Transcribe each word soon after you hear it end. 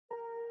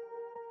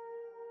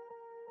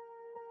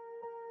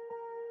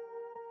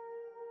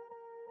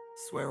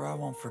Swear I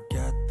won't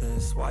forget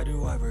this, why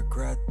do I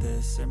regret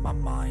this? In my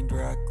mind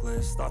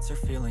reckless, thoughts are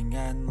feeling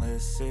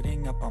endless.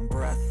 Sitting up I'm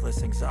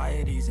breathless,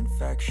 anxiety's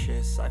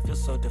infectious. I feel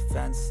so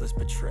defenseless,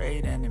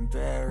 betrayed and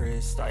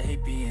embarrassed. I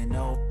hate being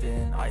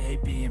open, I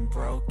hate being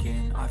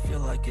broken. I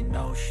feel like an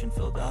ocean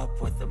filled up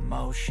with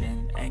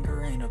emotion.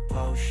 Anger ain't a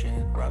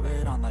potion, rub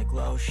it on like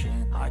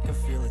lotion. I can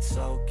feel it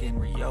soaking,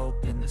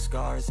 reopen, the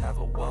scars have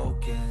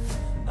awoken.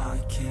 I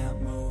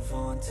can't move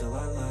on till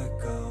I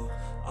let go.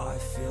 I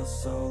feel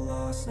so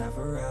lost,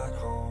 never at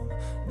home.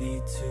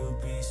 Need to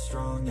be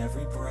strong,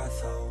 every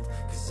breath hold.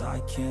 Cause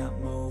I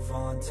can't move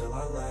on till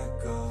I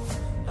let go.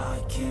 I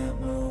can't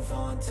move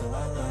on till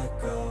I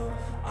let go.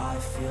 I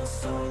feel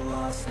so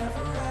lost,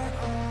 never at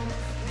home.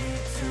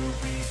 Need to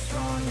be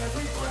strong,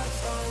 every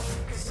breath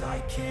hold. Cause I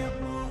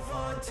can't move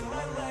on till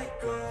I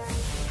let go.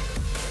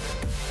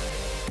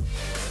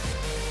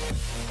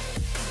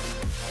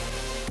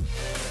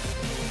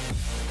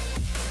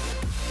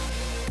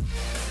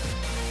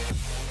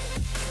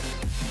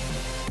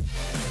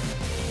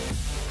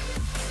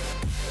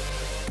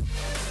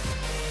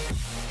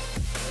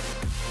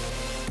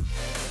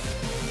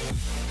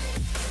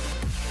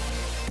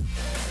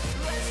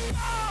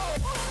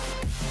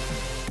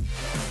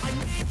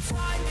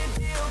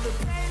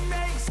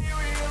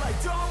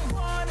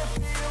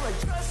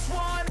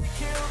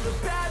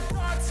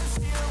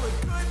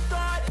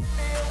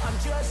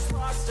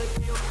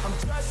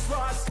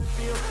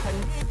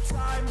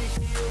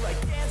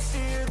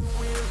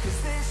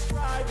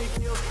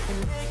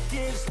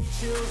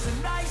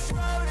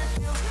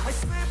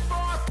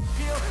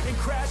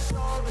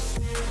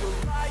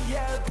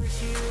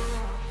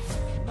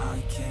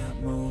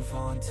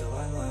 Till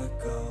I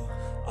let go.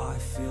 I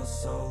feel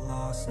so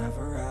lost,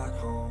 never at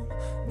home.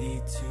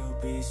 Need to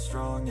be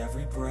strong,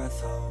 every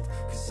breath hold.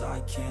 Cause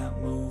I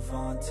can't move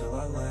on till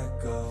I let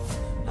go.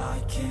 I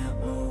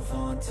can't move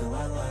on till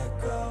I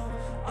let go.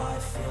 I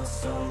feel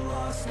so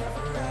lost,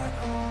 never at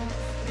home.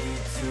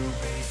 Need to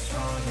be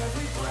strong,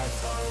 every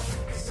breath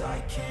hold. Cause I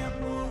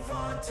can't move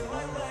on till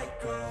I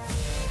let go.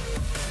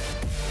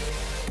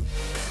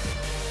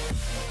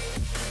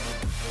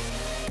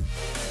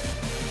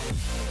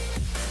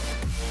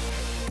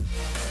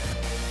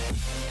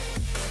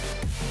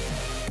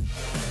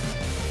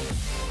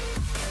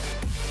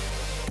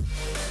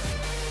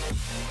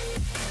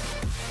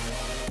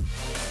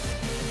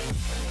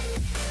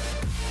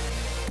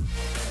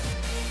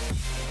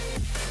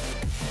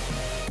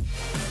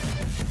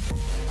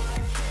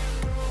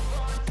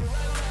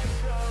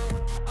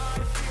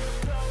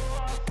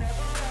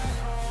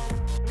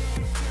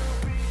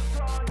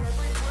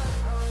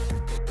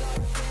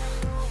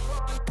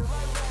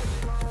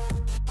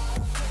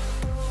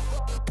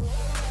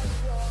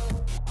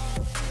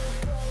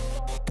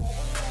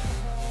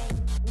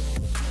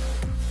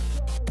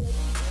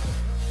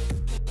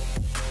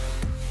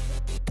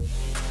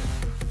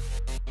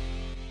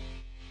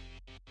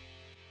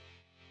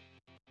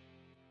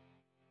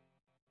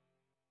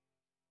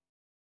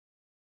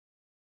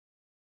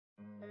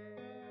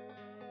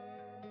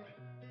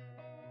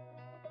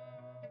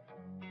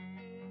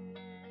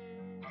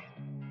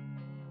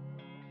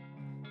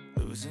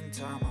 Losing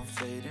time, I'm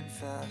fading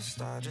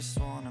fast. I just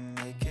wanna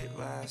make it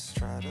last.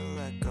 Try to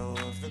let go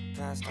of the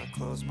past. I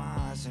close my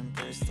eyes,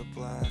 embrace the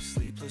blast.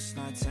 Sleepless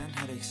nights and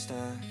headaches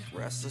stack.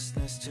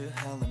 Restlessness to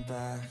hell and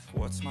back.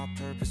 What's my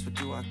purpose? What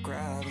do I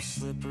grab? A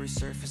slippery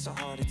surface, a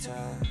heart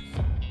attack.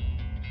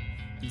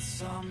 And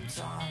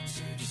sometimes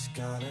you just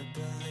gotta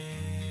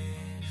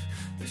believe.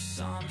 There's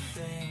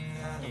something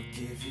that'll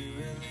give you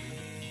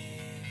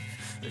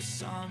relief. There's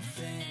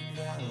something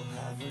that'll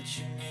have what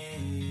you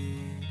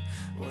need.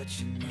 What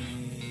you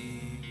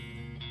need.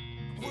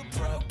 We're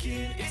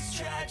broken, it's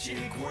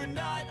tragic. We're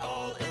not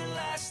all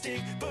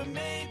elastic, but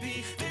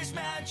maybe there's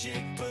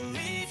magic.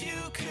 Believe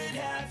you could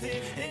have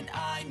it. And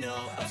I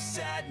know of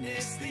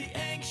sadness, the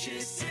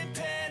anxious and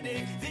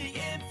panic,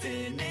 the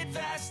infinite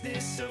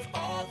vastness of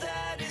all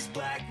that is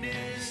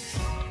blackness.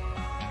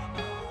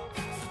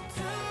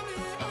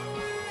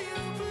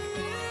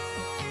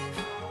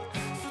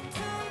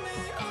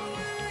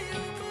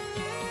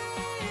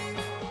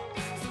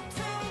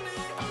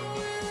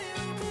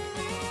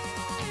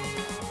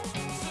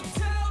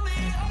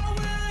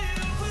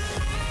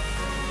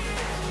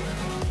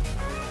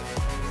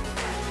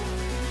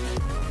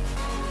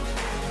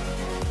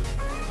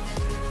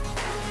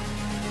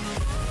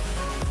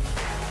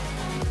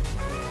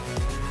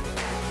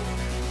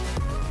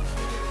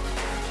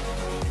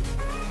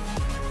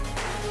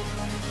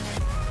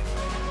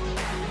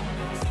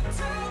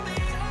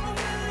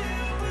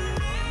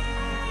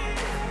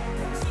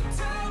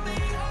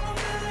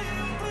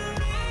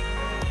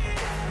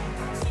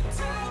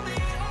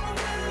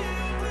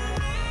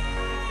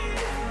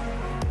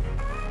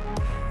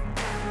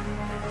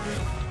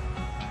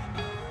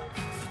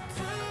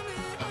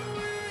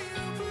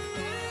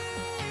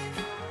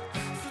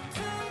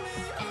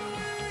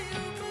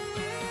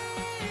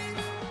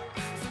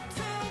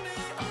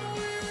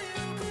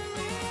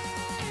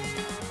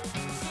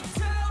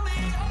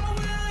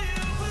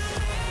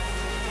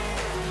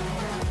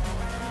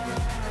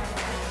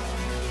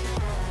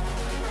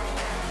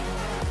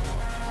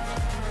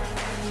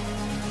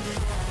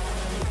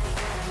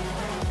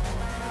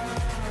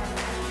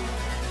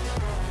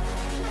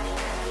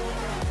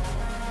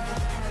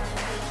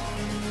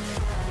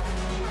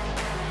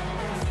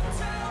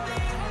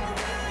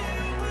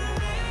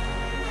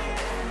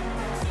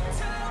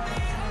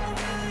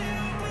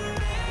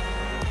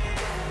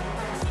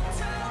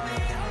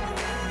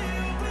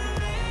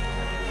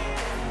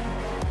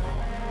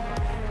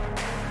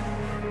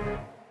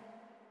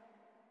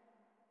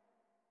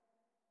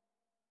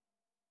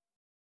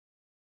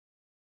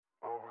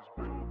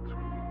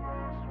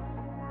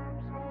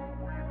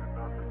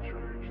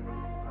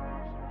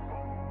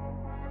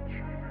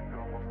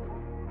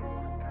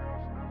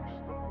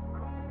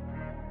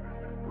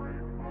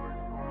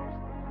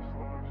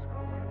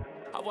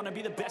 wanna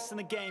be the best in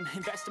the game,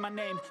 invest in my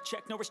name,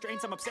 check no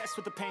restraints, I'm obsessed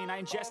with the pain.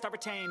 I ingest, I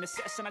retain,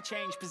 assess and I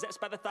change, possessed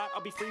by the thought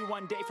I'll be free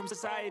one day from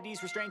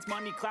society's restraints.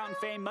 Money, clout and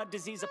fame, a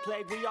disease, a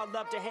plague. We all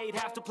love to hate,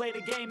 have to play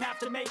the game, have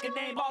to make a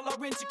name. All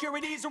our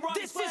insecurities are on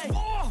display. This is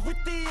war with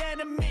the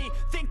enemy,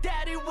 think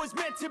that it was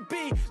meant to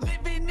be.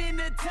 Living in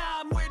a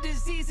time where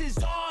disease is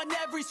on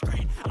every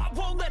screen. I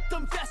won't let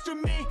them fester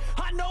me,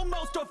 I know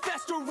most are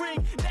festering.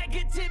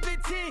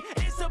 Negativity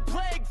is a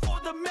plague for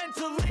the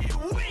mentally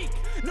weak.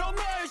 No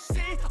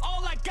mercy,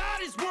 all I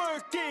got is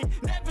working.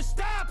 Never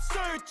stop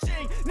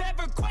searching,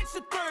 never quench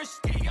the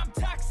thirsty. I'm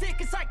toxic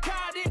and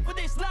psychotic with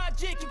this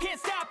logic, you can't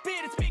stop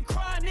it. It's been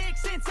chronic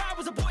since I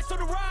was a boy, so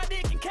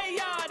neurotic and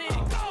chaotic.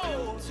 I'm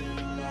built to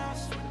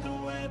last with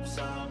the webs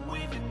I'm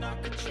weaving. I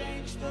could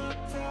change the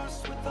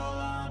past with all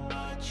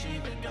I'm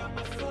achieving. Got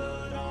my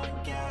foot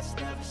on gas,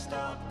 never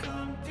stop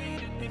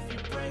competing. If you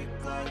break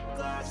like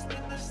glass,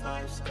 then this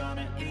life's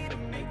gonna eat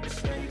 'em. Make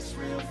mistakes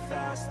real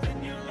fast,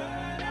 then you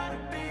learn how to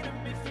beat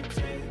 'em. If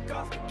you take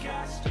off the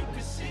cast, you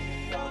can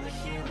see all the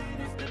healing.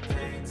 If the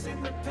pain's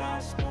in the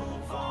past,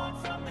 move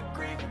on from the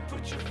grave and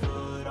put your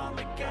foot on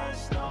the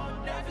gas. No,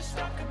 never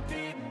stop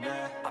competing,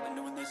 yeah. I've been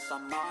doing this,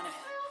 I'm on it.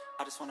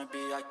 I just wanna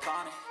be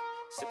iconic.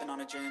 Sipping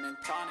on a gin and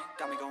tonic,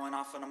 got me going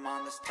off when I'm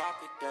on this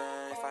topic,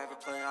 yeah. If I ever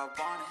play, I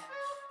want it.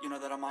 You know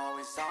that I'm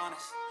always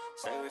honest.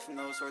 Stay away from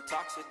those who are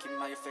toxic. Keep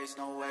 'em out your face,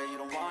 no way, you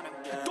don't want 'em,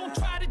 yeah. Don't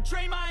try to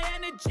drain my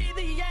energy.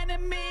 The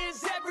enemy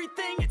is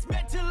everything. It's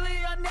mentally,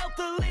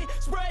 unhealthily,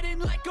 spreading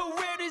like a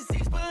rare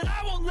disease. But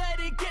I won't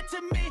let it get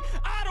to me.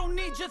 I don't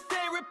need your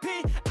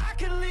therapy. I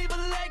can leave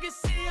a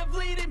legacy of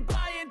leading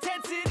by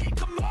intensity.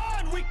 Come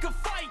on, we can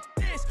fight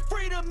this.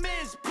 Freedom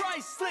is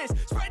priceless.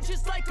 Spread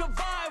just like a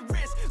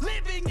virus.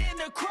 Living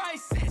in a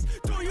crisis.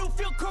 Do you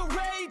feel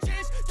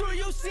courageous? Do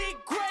you seek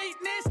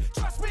greatness?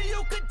 Trust me,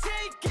 you can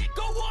take it.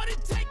 Go on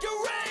and take your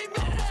aim,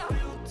 yeah. I'm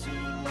built to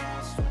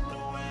last with the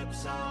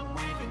webs I'm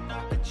weaving.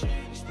 I could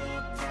change the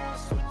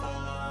past with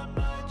all I'm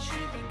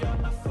achieving.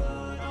 Got my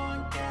foot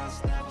on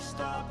gas, never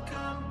stop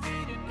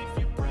competing. If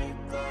you break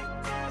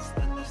like glass,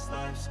 then this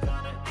life's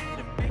gonna eat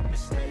 'em. Make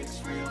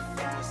mistakes real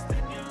fast.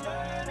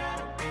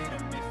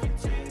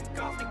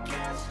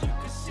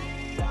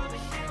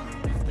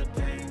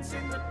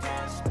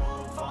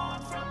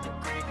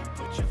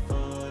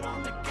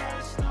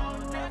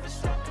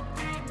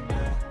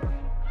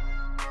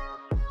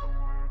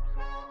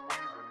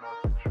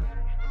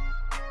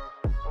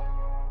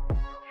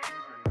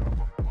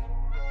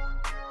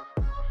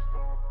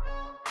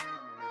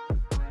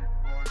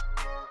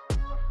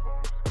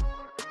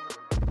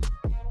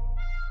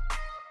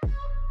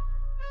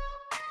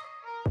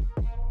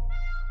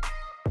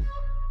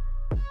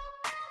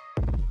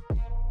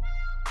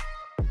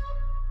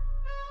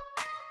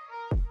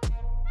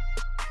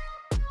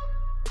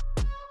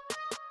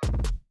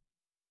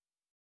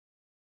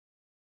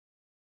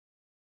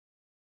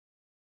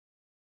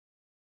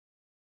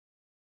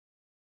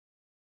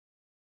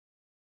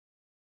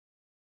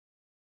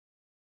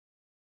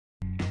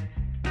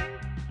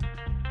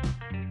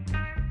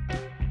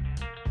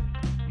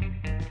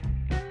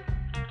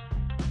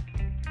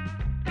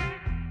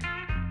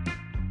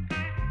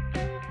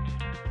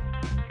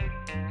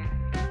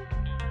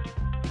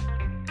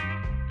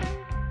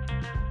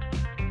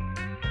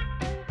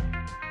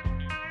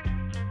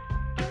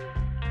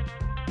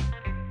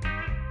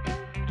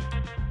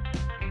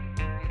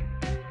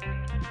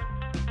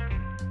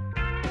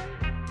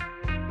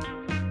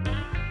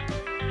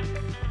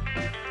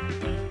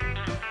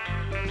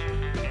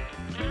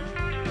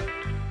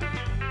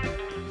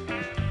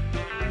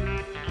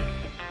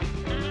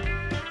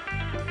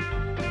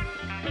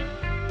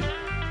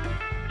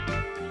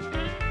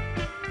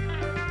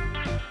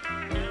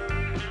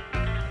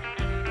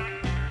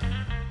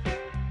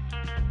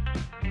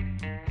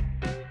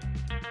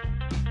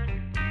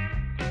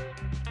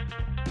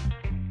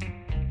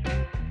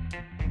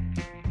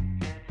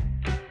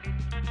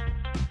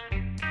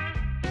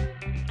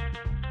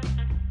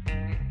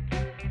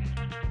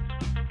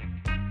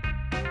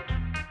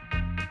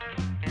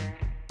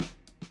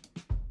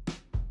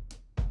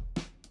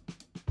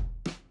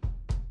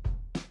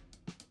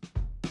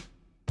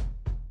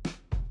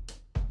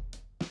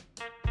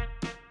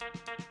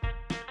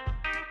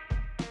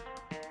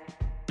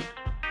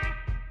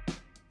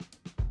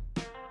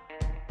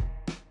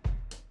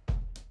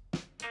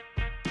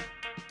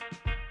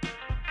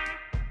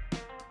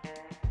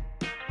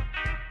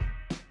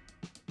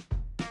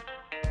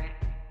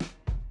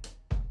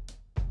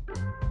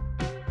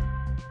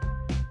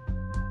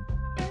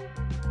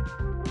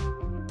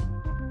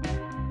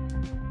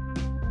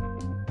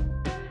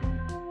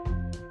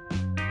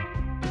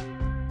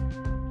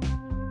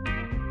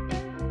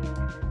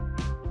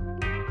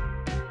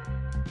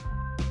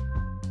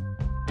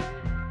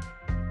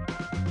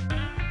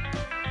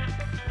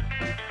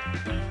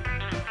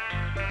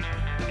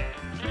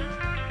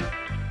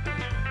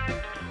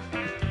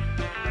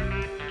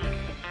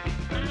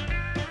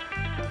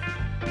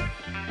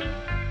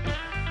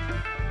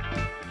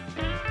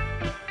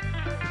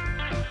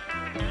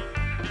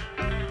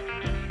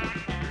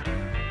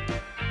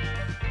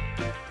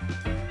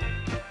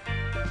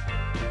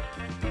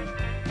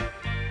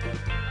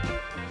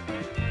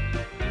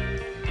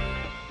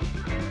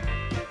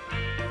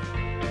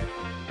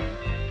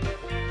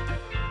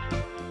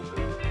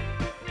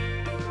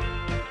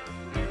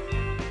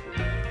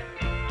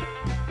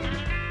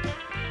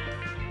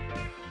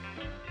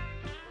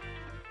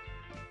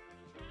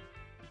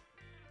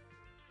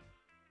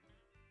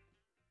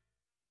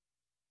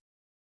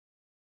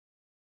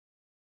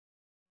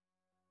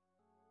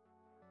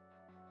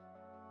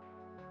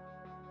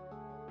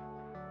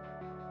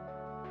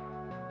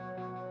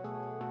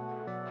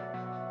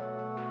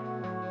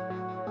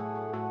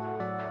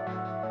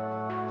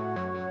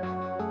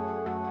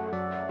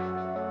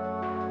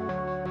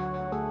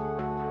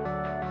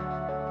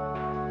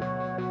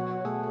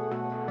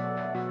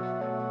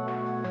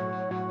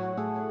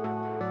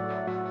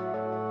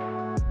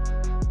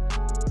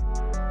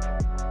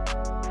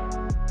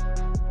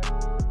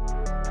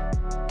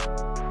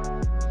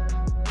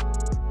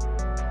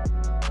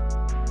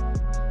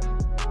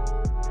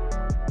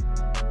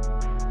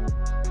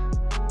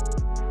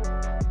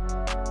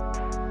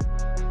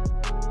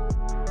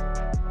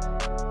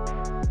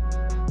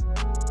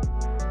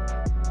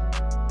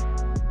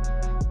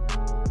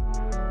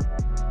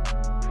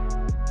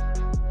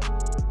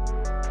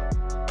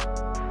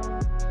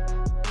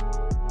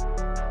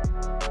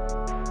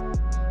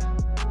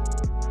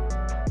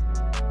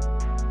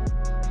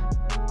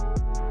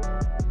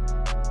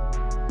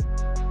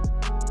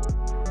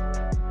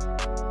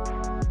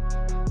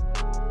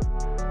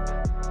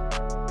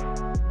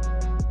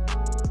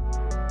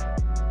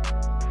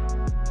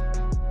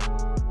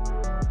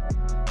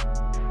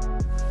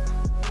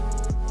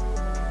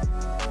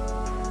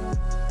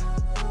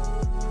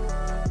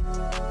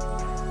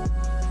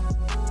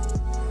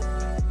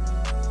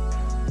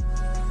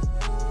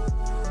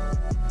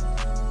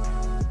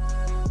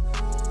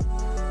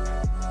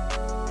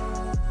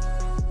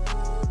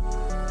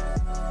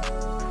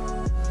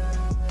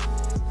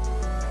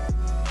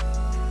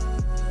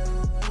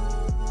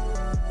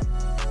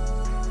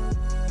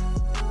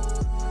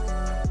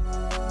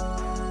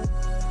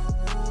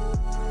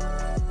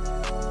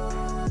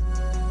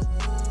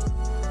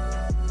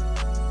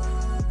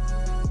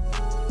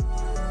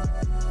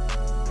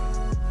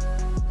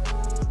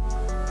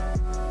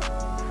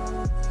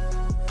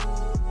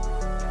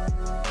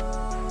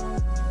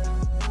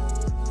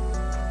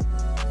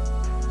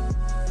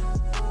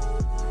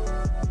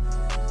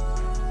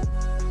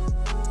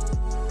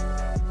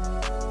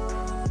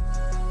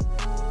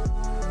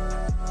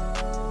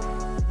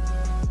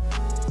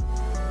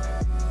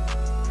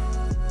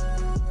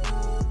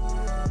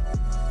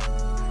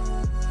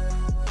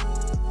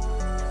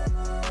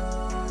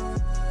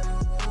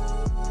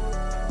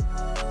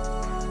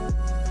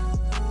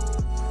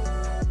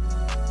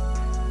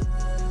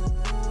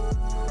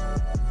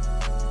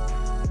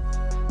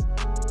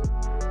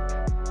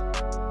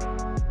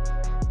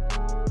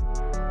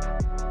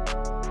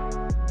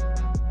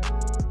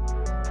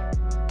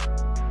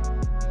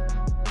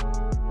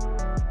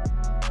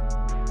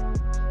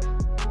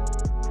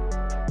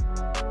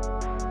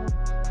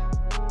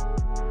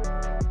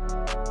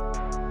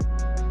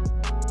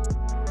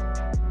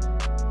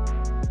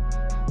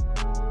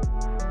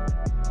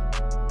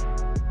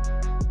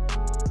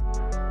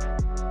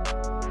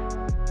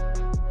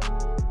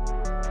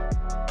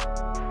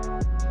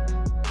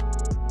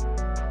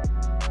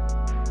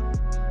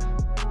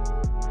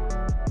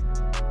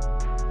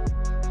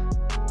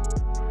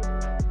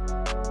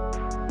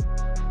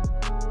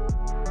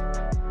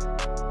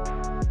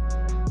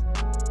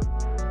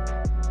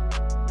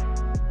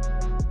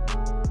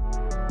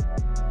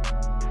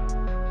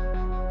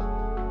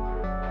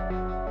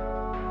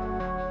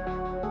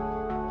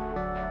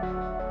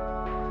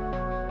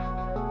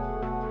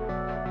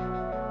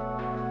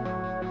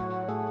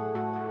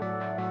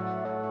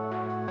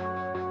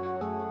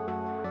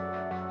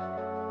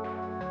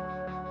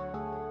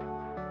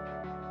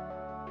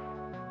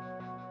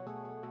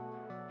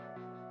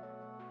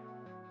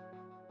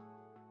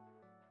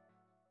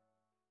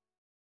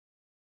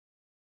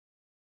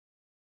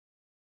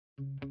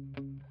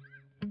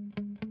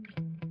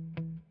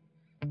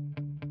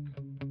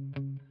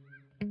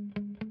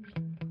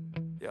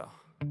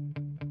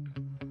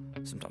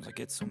 Sometimes I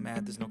get so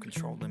mad, there's no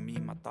controlling me.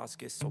 My thoughts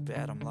get so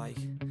bad, I'm like,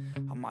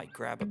 I might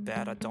grab a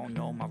bat, I don't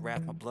know. My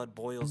wrath, my blood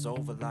boils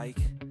over like,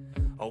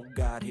 oh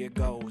God, here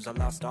goes. I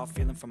lost all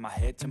feeling from my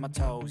head to my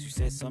toes. You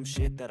said some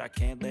shit that I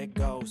can't let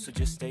go, so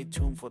just stay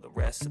tuned for the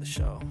rest of the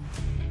show.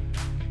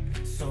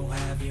 So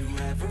have you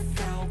ever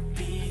felt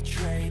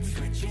betrayed?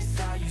 Switches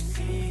how you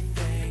see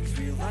things,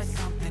 realize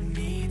something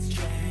needs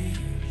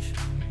change.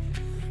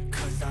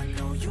 Cause I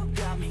know you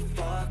got me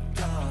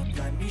fucked up,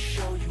 let me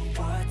show you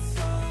what's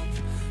up.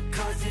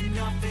 Cause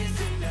enough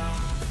is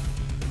enough.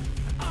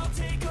 I'll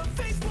take a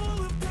face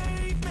full of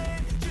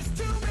pavement just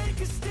to make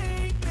a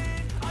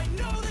statement. I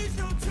know there's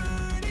no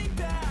turning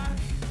back.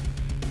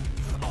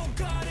 Oh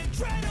God,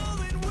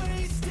 adrenaline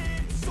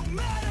wasted, so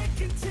mad I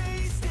can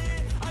taste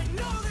it. I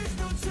know there's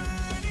no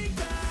turning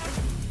back.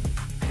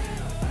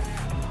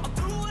 I'll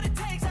do what it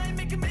takes, I ain't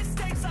making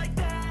mistakes like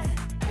that.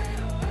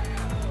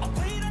 I'll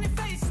bleed on your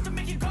face just to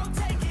make you go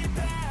take it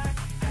back.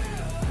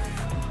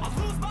 I'll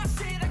lose my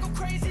shit, I go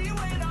crazy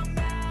when I'm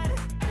mad.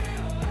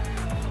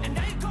 And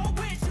now you go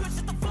wish you would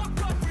shut the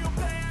fuck up real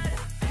bad.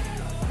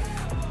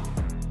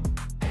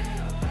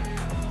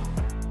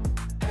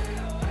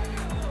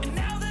 And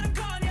now that I'm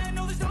gone, yeah, I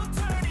know there's no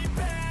turning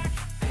back.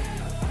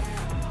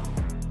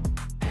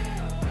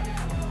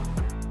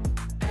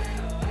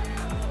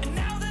 And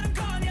now that I'm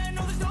gone, yeah, I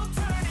know there's no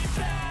turning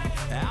back.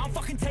 I don't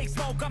fucking take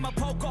smoke, I'ma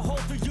poke a hole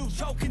through you,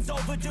 choking's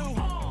overdue.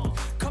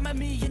 Come at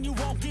me and you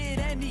won't get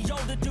any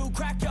older, dude.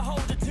 Crack your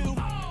holder too.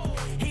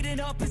 Heating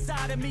up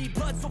inside of me,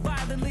 blood so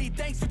violently.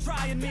 Thanks for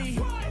trying me.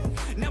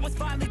 Now it's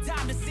finally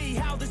time to see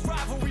how this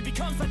rivalry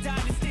becomes my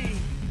dynasty.